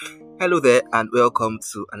Hello there, and welcome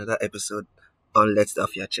to another episode on Let's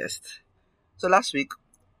Off Your Chest. So, last week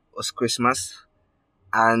was Christmas,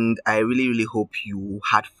 and I really hope you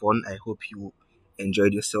had fun. I hope you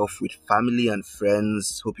enjoyed yourself with family and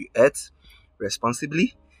friends. Hope you ate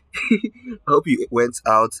responsibly. I hope you went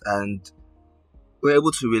out and were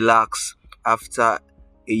able to relax after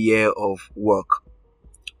a year of work.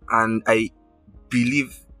 And I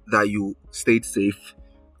believe that you stayed safe.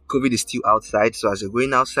 COVID is still outside, so as you're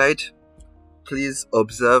going outside, please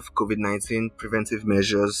observe COVID 19 preventive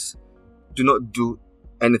measures. Do not do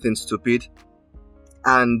anything stupid,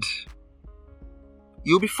 and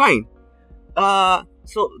you'll be fine.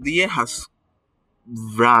 So the year has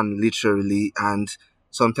ran literally, and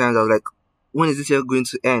sometimes I was like, when is this year going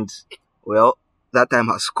to end? Well, that time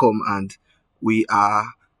has come, and we are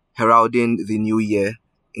heralding the new year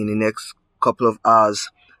in the next couple of hours.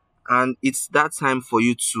 And it's that time for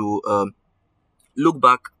you to look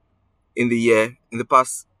back in the year, in the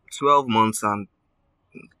past 12 months and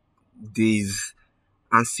days,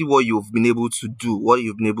 and see what you've been able to do, what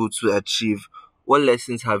you've been able to achieve. What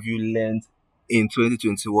lessons have you learned in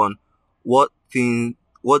 2021? What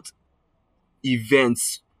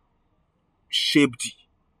events shaped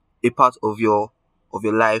a part of your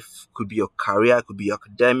life? Could be your career, could be your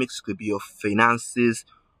academics, could be your finances.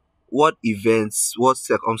 What events, what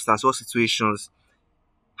circumstances, what situations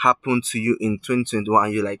happened to you in 2021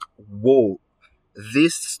 and you're like, whoa,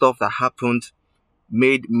 this stuff that happened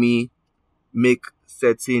made me make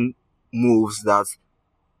certain moves that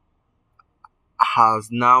has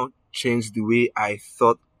now changed the way I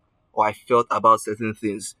thought or I felt about certain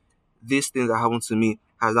things. These things that happened to me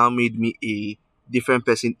has now made me a different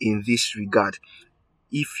person in this regard.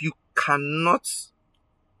 If you cannot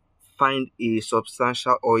find a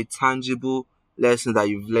substantial or a tangible lesson that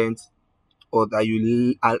you've learned or that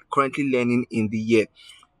you are currently learning in the year,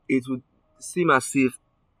 it would seem as if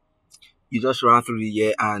you just ran through the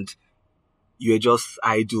year and you're just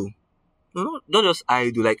idle. No, not just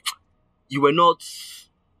idle, like you were not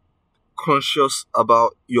conscious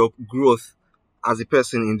about your growth as a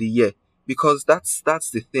person in the year, because that's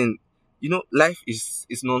the thing. Life is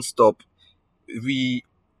non-stop. We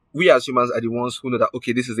we as humans are the ones who know that,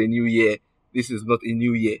 okay, this is a new year, this is not a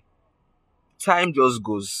new year. Time just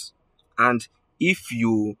goes, and if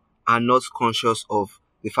you are not conscious of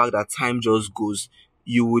the fact that time just goes,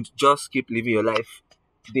 you would just keep living your life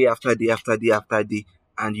day after day after day after day,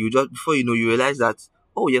 and you just, before you know, you realize that,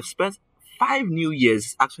 oh, you've spent 5 new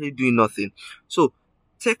years actually doing nothing. So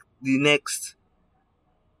take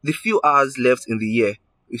the few hours left in the year.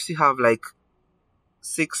 You still have like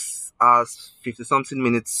 6 hours 50 something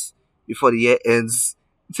minutes before the year ends.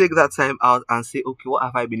 Take that time out and say, okay, what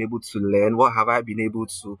have I been able to learn? What have I been able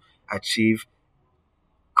to achieve?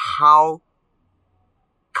 How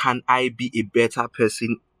can I be a better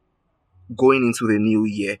person going into the new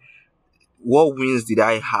year? What wins did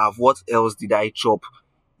I have? What else did I chop?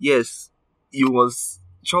 Yes, you must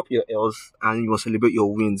chop your L's and you must celebrate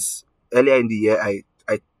your wins. Earlier in the year, I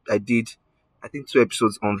did, I think, 2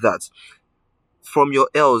 episodes on that. From your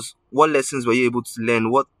L's, what lessons were you able to learn?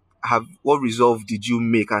 What resolve did you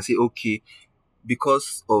make and say, okay,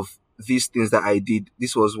 because of these things that I did,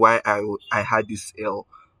 this was why I had this L.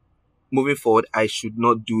 Moving forward, I should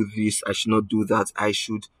not do this, I should not do that, I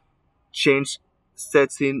should change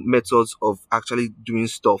certain methods of actually doing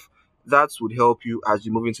stuff. That would help you as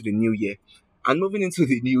you move into the new year. And moving into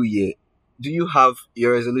the new year, do you have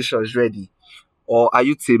your resolutions ready? Or are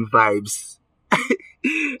you team vibes?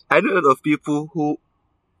 I know a lot of people who,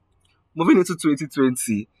 moving into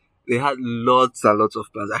 2020, they had lots and lots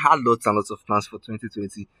of plans. I had lots and lots of plans for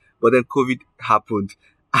 2020, but then COVID happened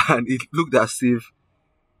and it looked as if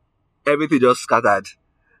everything just scattered.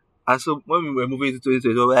 And so when we were moving into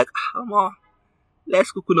 2020, we were like, come on,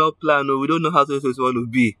 let's cook up plan. Oh, we don't know how 2021 will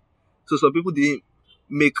be. So some people didn't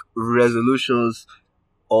make resolutions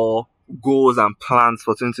or goals and plans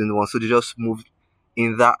for 2021. So they just moved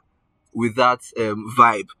in that with that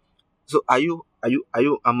vibe. So are you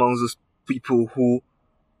among those people who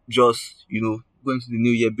just go into the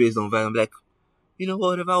new year based on vibe? I'm like,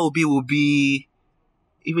 whatever will be.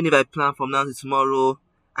 Even if I plan from now to tomorrow,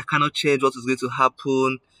 I cannot change what is going to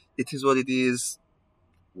happen. It is what it is.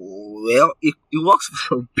 Well, it works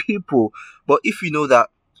for some people, but if you know that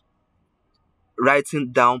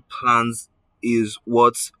writing down plans is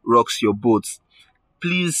what rocks your boat,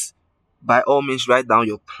 please, by all means, write down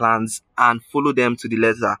your plans and follow them to the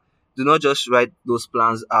letter. Do not just write those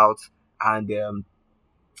plans out and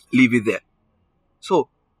leave it there. So,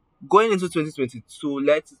 going into 2022,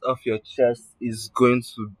 let it off your chest is going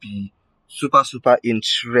to be super, super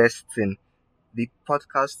interesting. the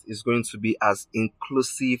podcast is going to be as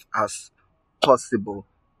inclusive as possible.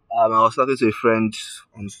 I was talking to a friend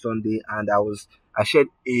on Sunday, and I shared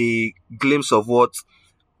a glimpse of what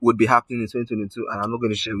would be happening in 2022, and I'm not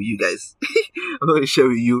going to share with you guys. I'm not going to share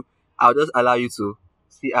with you. I'll just allow you to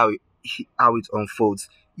see how it unfolds.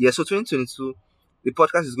 Yeah, so 2022, the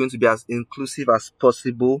podcast is going to be as inclusive as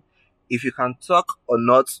possible. If you can talk or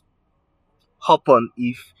not, hop on.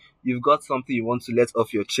 If you've got something you want to let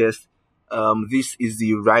off your chest, this is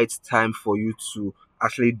the right time for you to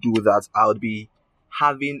actually do that. I'll be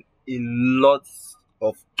having a lot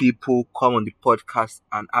of people come on the podcast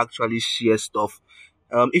and actually share stuff.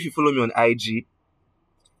 If you follow me on IG,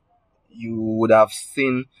 you would have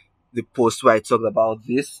seen the post where I talked about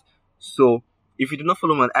this. So if you do not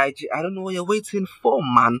follow me on IG, I don't know what you're waiting for,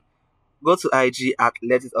 man. Go to IG at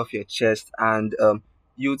Let It Off Your Chest, and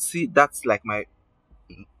you'd see that's like my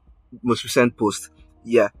most recent post.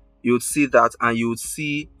 Yeah, you would see that, and you would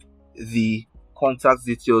see the contact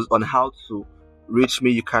details on how to reach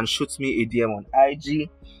me. You can shoot me a DM on IG.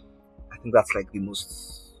 I think that's like the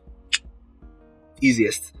most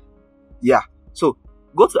easiest. Yeah. So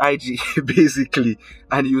go to IG basically,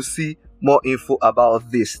 and you see more info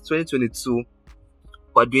about this. 2022,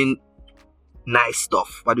 we're doing nice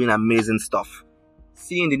stuff. We're doing amazing stuff.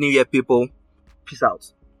 See you in the new year, people. Peace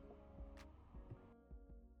out.